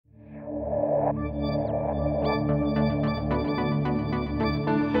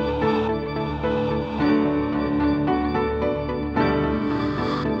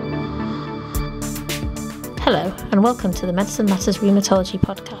and welcome to the Medicine Matters Rheumatology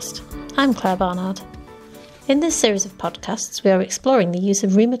podcast. I'm Claire Barnard. In this series of podcasts, we are exploring the use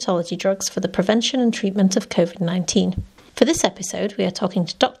of rheumatology drugs for the prevention and treatment of COVID-19. For this episode, we are talking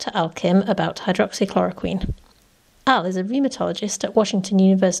to Dr. Al Kim about hydroxychloroquine. Al is a rheumatologist at Washington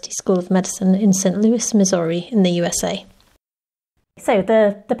University School of Medicine in St. Louis, Missouri, in the USA. So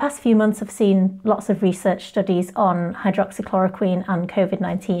the past few months have seen lots of research studies on hydroxychloroquine and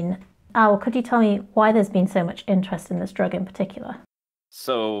COVID-19. Al, could you tell me why there's been so much interest in this drug in particular?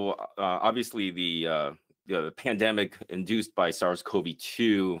 So obviously the pandemic induced by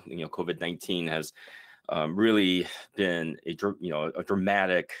SARS-CoV-2, COVID-19 has really been a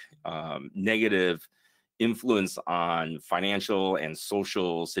dramatic negative influence on financial and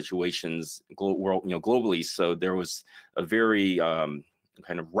social situations globally. So there was a very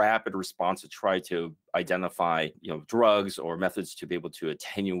kind of rapid response to try to identify drugs or methods to be able to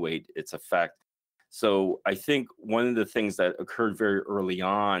attenuate its effect. So I think one of the things that occurred very early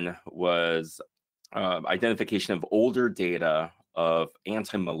on was identification of older data of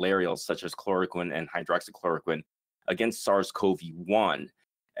anti-malarials such as chloroquine and hydroxychloroquine against SARS-CoV-1.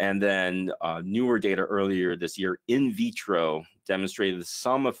 And then newer data earlier this year in vitro demonstrated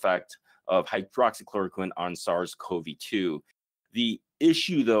some effect of hydroxychloroquine on SARS-CoV-2. The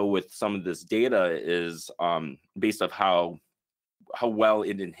issue, though, with some of this data is based on how well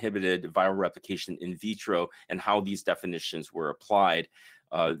it inhibited viral replication in vitro and how these definitions were applied.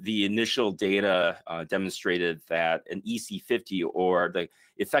 The initial data demonstrated that an EC50, or the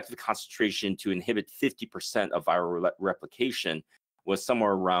effective concentration to inhibit 50% of viral replication, was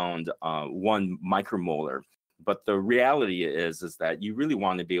somewhere around 1 micromolar. But the reality is that you really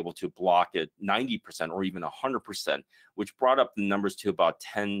want to be able to block it 90% or even 100%, which brought up the numbers to about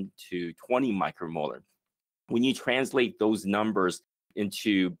 10 to 20 micromolar. When you translate those numbers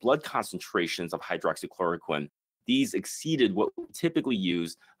into blood concentrations of hydroxychloroquine, these exceeded what we typically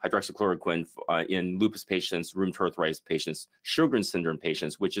use hydroxychloroquine in lupus patients, rheumatoid arthritis patients, Sjogren's syndrome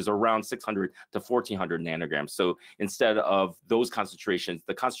patients, which is around 600 to 1400 nanograms. So instead of those concentrations,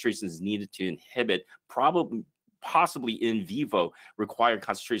 the concentrations needed to inhibit possibly in vivo required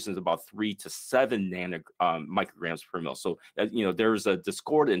concentrations about 3 to 7 micrograms per mil. So there's a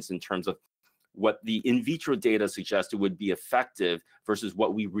discordance in terms of what the in vitro data suggested would be effective versus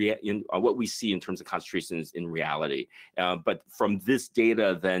what we see in terms of concentrations in reality. But from this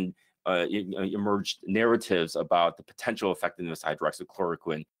data, then emerged narratives about the potential effectiveness of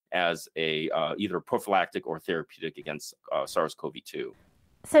hydroxychloroquine as a either prophylactic or therapeutic against SARS-CoV-2.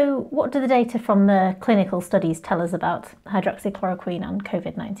 So what do the data from the clinical studies tell us about hydroxychloroquine and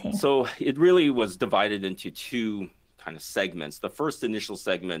COVID-19? So it really was divided into two kind of segments. The first initial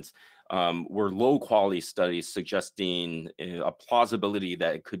segments were low-quality studies suggesting a plausibility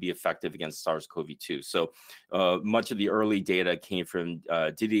that it could be effective against SARS-CoV-2. So much of the early data came from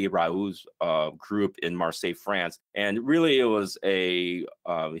Didier Raoult's group in Marseille, France. And really it was he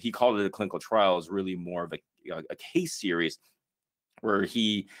called it a clinical trial. It was really more of a case series where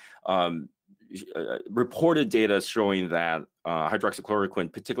he reported data showing that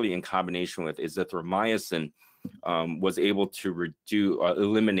hydroxychloroquine, particularly in combination with azithromycin, was able to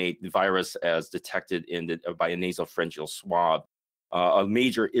eliminate the virus as detected by a nasopharyngeal swab.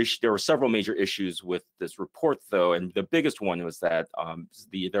 There were several major issues with this report, though, and the biggest one was that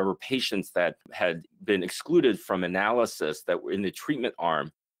there were patients that had been excluded from analysis that were in the treatment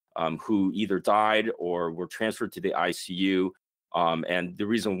arm who either died or were transferred to the ICU. And the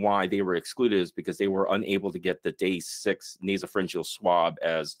reason why they were excluded is because they were unable to get the day 6 nasopharyngeal swab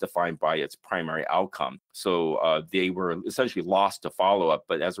as defined by its primary outcome. So they were essentially lost to follow-up.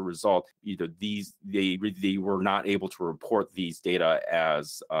 But as a result, they were not able to report these data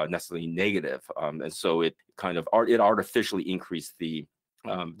as necessarily negative. And so it artificially increased the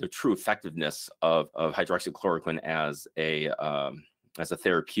true effectiveness of hydroxychloroquine as a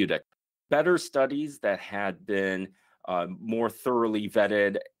therapeutic. Better studies that had been more thoroughly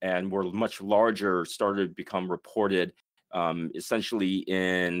vetted and were much larger started to become reported essentially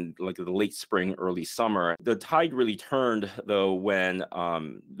in the late spring, early summer. The tide really turned, though, when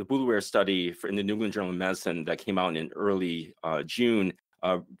the Boulware study in the New England Journal of Medicine that came out in early June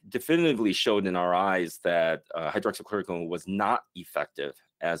definitively showed in our eyes that hydroxychloroquine was not effective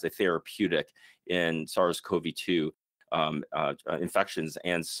as a therapeutic in SARS-CoV-2 infections.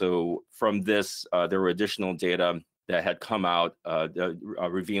 And so from this, there were additional data that had come out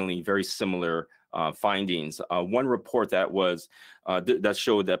revealing very similar findings. One report that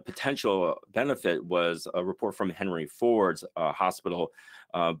showed that potential benefit was a report from Henry Ford's hospital,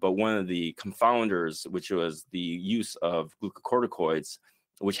 but one of the confounders, which was the use of glucocorticoids,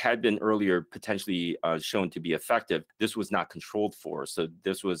 which had been earlier potentially shown to be effective, this was not controlled for. So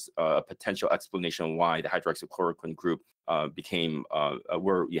this was a potential explanation why the hydroxychloroquine group became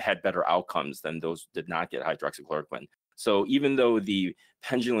where you had better outcomes than those who did not get hydroxychloroquine. So even though the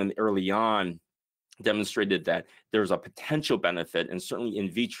pendulum early on demonstrated that there's a potential benefit, and certainly in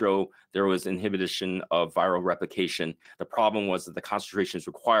vitro, there was inhibition of viral replication. The problem was that the concentrations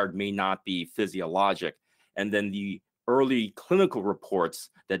required may not be physiologic. And then the early clinical reports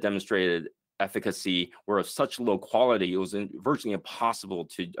that demonstrated efficacy were of such low quality, it was virtually impossible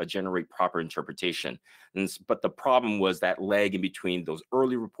to generate proper interpretation. But the problem was that lag in between those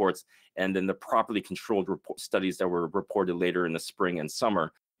early reports and then the properly controlled studies that were reported later in the spring and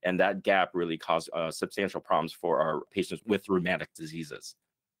summer. And that gap really caused substantial problems for our patients with rheumatic diseases.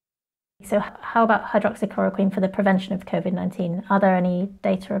 So how about hydroxychloroquine for the prevention of COVID-19? Are there any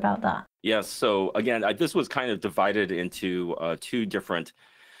data about that? Yes. So again, this was kind of divided into two different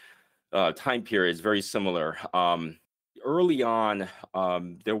time periods, very similar. Early on,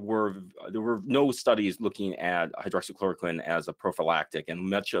 there were no studies looking at hydroxychloroquine as a prophylactic, and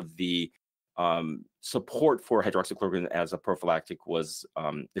much of the support for hydroxychloroquine as a prophylactic was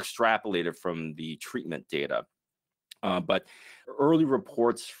extrapolated from the treatment data. But early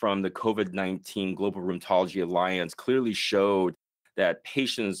reports from the COVID-19 Global Rheumatology Alliance clearly showed that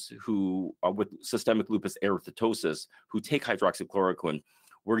patients who with systemic lupus erythematosus who take hydroxychloroquine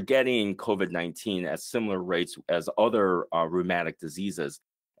were getting COVID-19 at similar rates as other rheumatic diseases,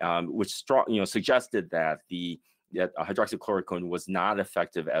 which suggested that hydroxychloroquine was not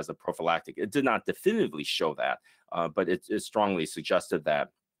effective as a prophylactic. It did not definitively show that, but it strongly suggested that.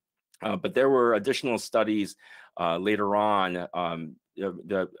 But there were additional studies later on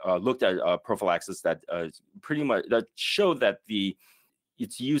that looked at prophylaxis that pretty much that showed that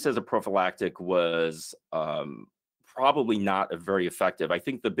its use as a prophylactic was probably not very effective. I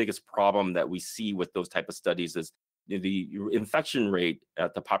think the biggest problem that we see with those type of studies is the infection rate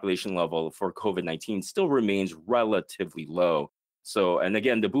at the population level for COVID-19 still remains relatively low. So, and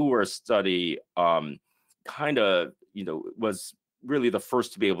again, the Boer study kind of, was really the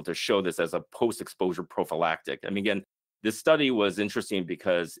first to be able to show this as a post-exposure prophylactic. I mean, again, this study was interesting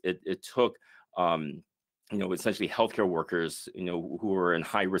because it took, essentially healthcare workers, who were in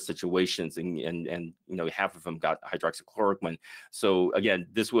high-risk situations, and half of them got hydroxychloroquine. So again,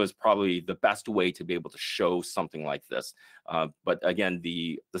 this was probably the best way to be able to show something like this. But again,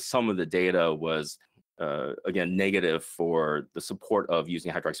 the sum of the data was, again, negative for the support of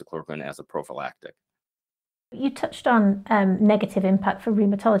using hydroxychloroquine as a prophylactic. You touched on negative impact for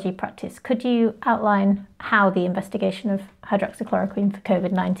rheumatology practice. Could you outline how the investigation of hydroxychloroquine for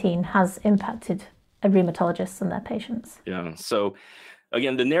COVID-19 has impacted rheumatologists and their patients? Yeah. So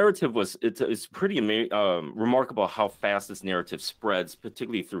again, the narrative it's pretty remarkable how fast this narrative spreads,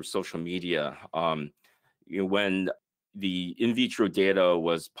 particularly through social media. When the in vitro data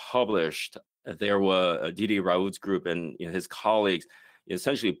was published, there was Didier Raoult's group and his colleagues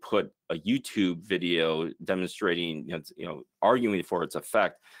essentially put a YouTube video demonstrating, arguing for its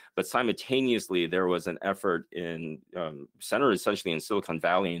effect. But simultaneously, there was an effort centered essentially in Silicon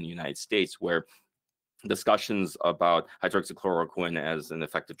Valley in the United States, where discussions about hydroxychloroquine as an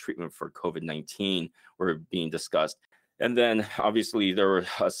effective treatment for COVID-19 were being discussed. And then obviously there were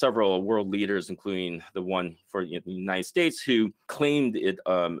several world leaders, including the one for the United States, who claimed it,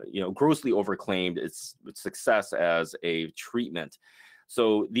 grossly overclaimed its success as a treatment.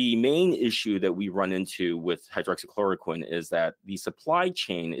 So the main issue that we run into with hydroxychloroquine is that the supply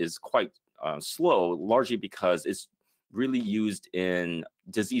chain is quite slow, largely because it's really used in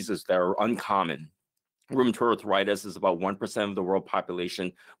diseases that are uncommon. Rheumatoid arthritis is about 1% of the world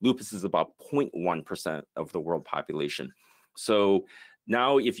population. Lupus is about 0.1% of the world population. So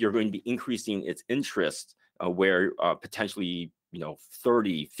now if you're going to be increasing its interest, where potentially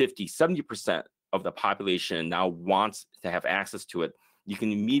 30, 50, 70% of the population now wants to have access to it, you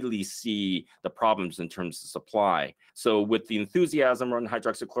can immediately see the problems in terms of supply. So with the enthusiasm around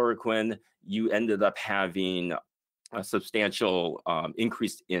hydroxychloroquine, you ended up having a substantial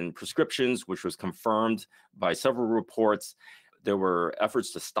increase in prescriptions, which was confirmed by several reports. There were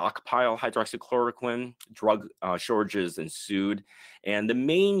efforts to stockpile hydroxychloroquine. Drug shortages ensued. And the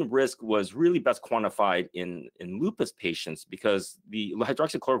main risk was really best quantified in lupus patients, because the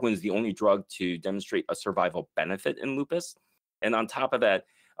hydroxychloroquine is the only drug to demonstrate a survival benefit in lupus. And on top of that,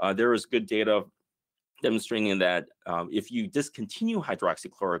 there is good data demonstrating that if you discontinue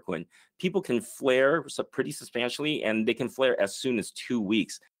hydroxychloroquine, people can flare pretty substantially, and they can flare as soon as 2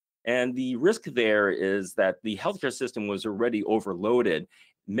 weeks. And the risk there is that the healthcare system was already overloaded,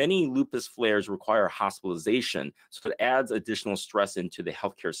 many lupus flares require hospitalization, so it adds additional stress into the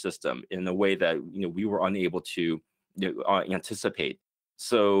healthcare system in a way that we were unable to anticipate.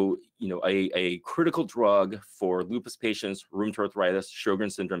 So, a critical drug for lupus patients, rheumatoid arthritis,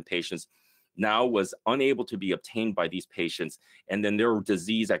 Sjogren's syndrome patients, now was unable to be obtained by these patients, and then their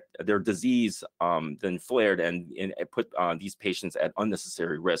disease then flared and it put these patients at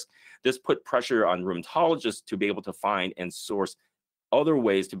unnecessary risk. This put pressure on rheumatologists to be able to find and source other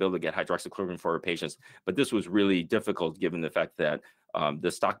ways to be able to get hydroxychloroquine for our patients, but this was really difficult given the fact that the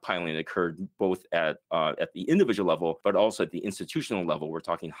stockpiling occurred both at the individual level, but also at the institutional level. We're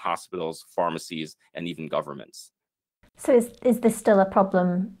talking hospitals, pharmacies, and even governments. So is this still a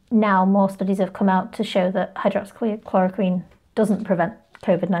problem now? More studies have come out to show that hydroxychloroquine doesn't prevent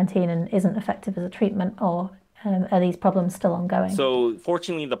COVID-19 and isn't effective as a treatment, or are these problems still ongoing? So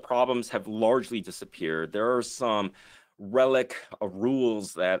fortunately, the problems have largely disappeared. There are some relic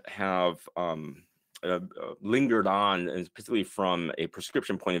rules that have lingered on, and particularly from a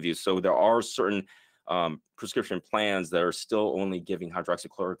prescription point of view. So there are certain prescription plans that are still only giving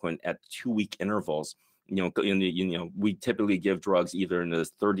hydroxychloroquine at 2-week intervals. We typically give drugs either in the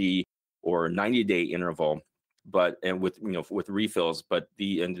 30 or 90-day interval, and with refills. But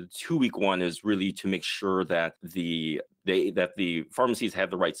the 2-week one is really to make sure that the pharmacies have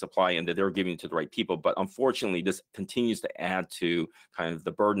the right supply and that they're giving it to the right people. But unfortunately, this continues to add to kind of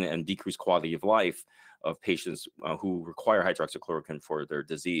the burden and decreased quality of life of patients who require hydroxychloroquine for their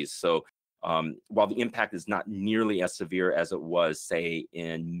disease. So while the impact is not nearly as severe as it was, say,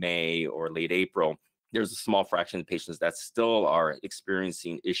 in May or late April, there's a small fraction of patients that still are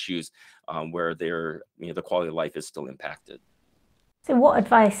experiencing issues where the quality of life is still impacted. So what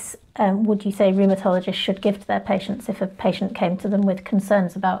advice would you say rheumatologists should give to their patients if a patient came to them with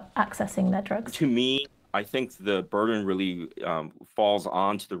concerns about accessing their drugs? To me, I think the burden really falls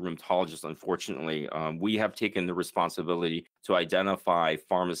onto the rheumatologist, unfortunately. We have taken the responsibility to identify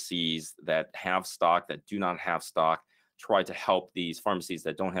pharmacies that have stock, that do not have stock, try to help these pharmacies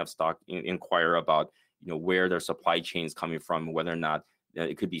that don't have stock inquire about where their supply chain is coming from, whether or not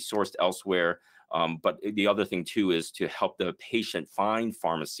it could be sourced elsewhere. But the other thing too is to help the patient find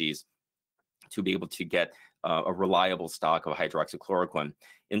pharmacies to be able to get a reliable stock of hydroxychloroquine.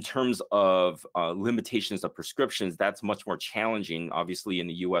 In terms of limitations of prescriptions, that's much more challenging. Obviously, in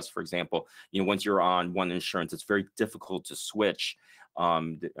the U.S., for example, once you're on one insurance, it's very difficult to switch.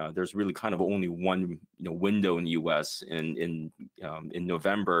 There's really kind of only one window in the U.S. in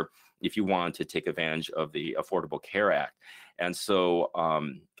November if you want to take advantage of the Affordable Care Act. And so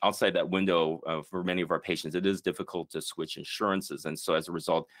outside that window, for many of our patients, it is difficult to switch insurances. And so as a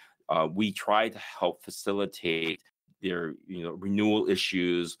result, we try to help facilitate their renewal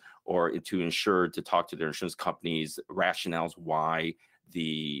issues, or to talk to their insurance companies rationales why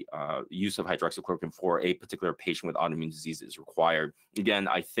the use of hydroxychloroquine for a particular patient with autoimmune disease is required. Again,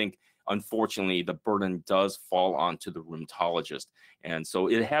 I think unfortunately the burden does fall onto the rheumatologist, and so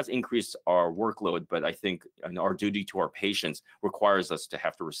it has increased our workload, but I think our duty to our patients requires us to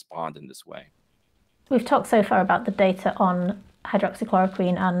have to respond in this way. We've talked so far about the data on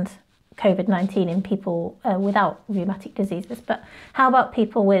hydroxychloroquine and COVID-19 in people without rheumatic diseases, but how about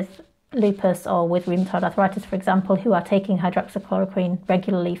people with lupus or with rheumatoid arthritis, for example, who are taking hydroxychloroquine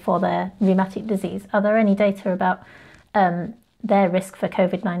regularly for their rheumatic disease? Are there any data about their risk for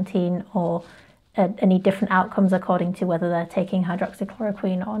COVID-19 or any different outcomes according to whether they're taking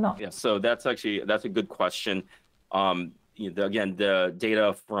hydroxychloroquine or not? Yeah, so that's a good question. Again, the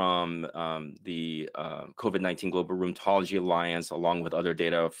data from the COVID-19 Global Rheumatology Alliance, along with other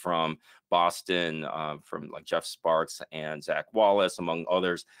data from Boston, from like Jeff Sparks and Zach Wallace, among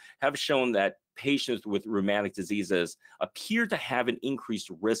others, have shown that patients with rheumatic diseases appear to have an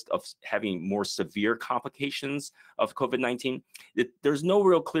increased risk of having more severe complications of COVID-19. There's no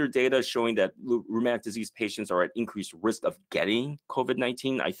real clear data showing that rheumatic disease patients are at increased risk of getting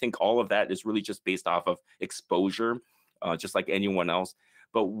COVID-19. I think all of that is really just based off of exposure. Just like anyone else.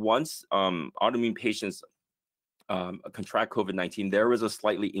 But once autoimmune patients contract COVID-19, there is a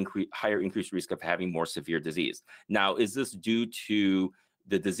slightly higher increased risk of having more severe disease. Now, is this due to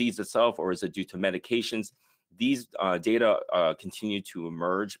the disease itself, or is it due to medications? These data continue to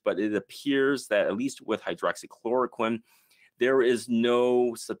emerge, but it appears that at least with hydroxychloroquine, there is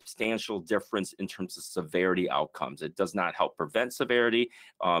no substantial difference in terms of severity outcomes. It does not help prevent severity,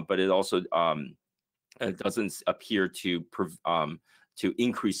 but it also it doesn't appear to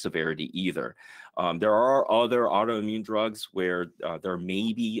increase severity either. There are other autoimmune drugs where there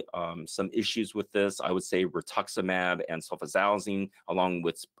may be some issues with this. I would say rituximab and sulfasalazine, along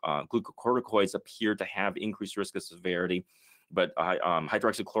with glucocorticoids, appear to have increased risk of severity. but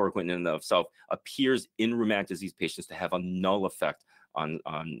hydroxychloroquine in and of itself appears in rheumatic disease patients to have a null effect on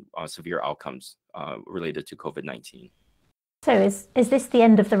severe outcomes related to COVID-19. So is this the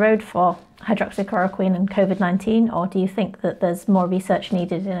end of the road for hydroxychloroquine and COVID-19, or do you think that there's more research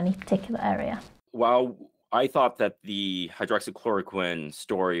needed in any particular area? Well, I thought that the hydroxychloroquine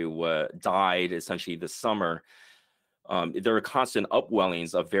story died essentially this summer. There are constant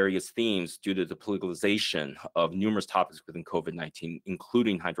upwellings of various themes due to the politicalization of numerous topics within COVID-19,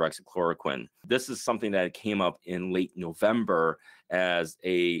 including hydroxychloroquine. This is something that came up in late November as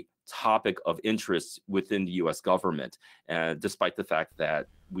a topic of interest within the U.S. government, despite the fact that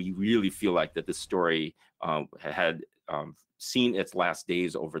we really feel like that this story had seen its last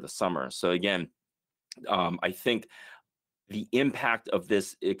days over the summer. So again, I think the impact of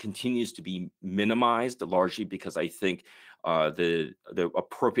this, it continues to be minimized, largely because I think the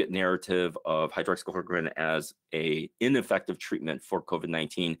appropriate narrative of hydroxychloroquine as an ineffective treatment for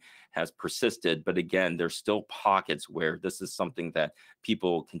COVID-19 has persisted. But again, there's still pockets where this is something that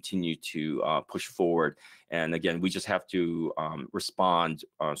people continue to push forward. And again, we just have to respond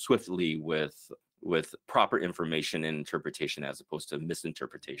swiftly with proper information and interpretation as opposed to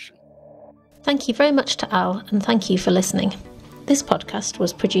misinterpretation. Thank you very much to Al, and thank you for listening. This podcast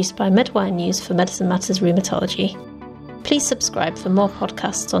was produced by MedWire News for Medicine Matters Rheumatology. Please subscribe for more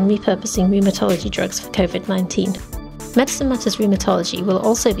podcasts on repurposing rheumatology drugs for COVID-19. Medicine Matters Rheumatology will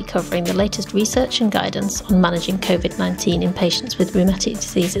also be covering the latest research and guidance on managing COVID-19 in patients with rheumatic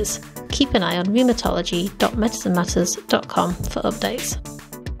diseases. Keep an eye on rheumatology.medicinematters.com for updates.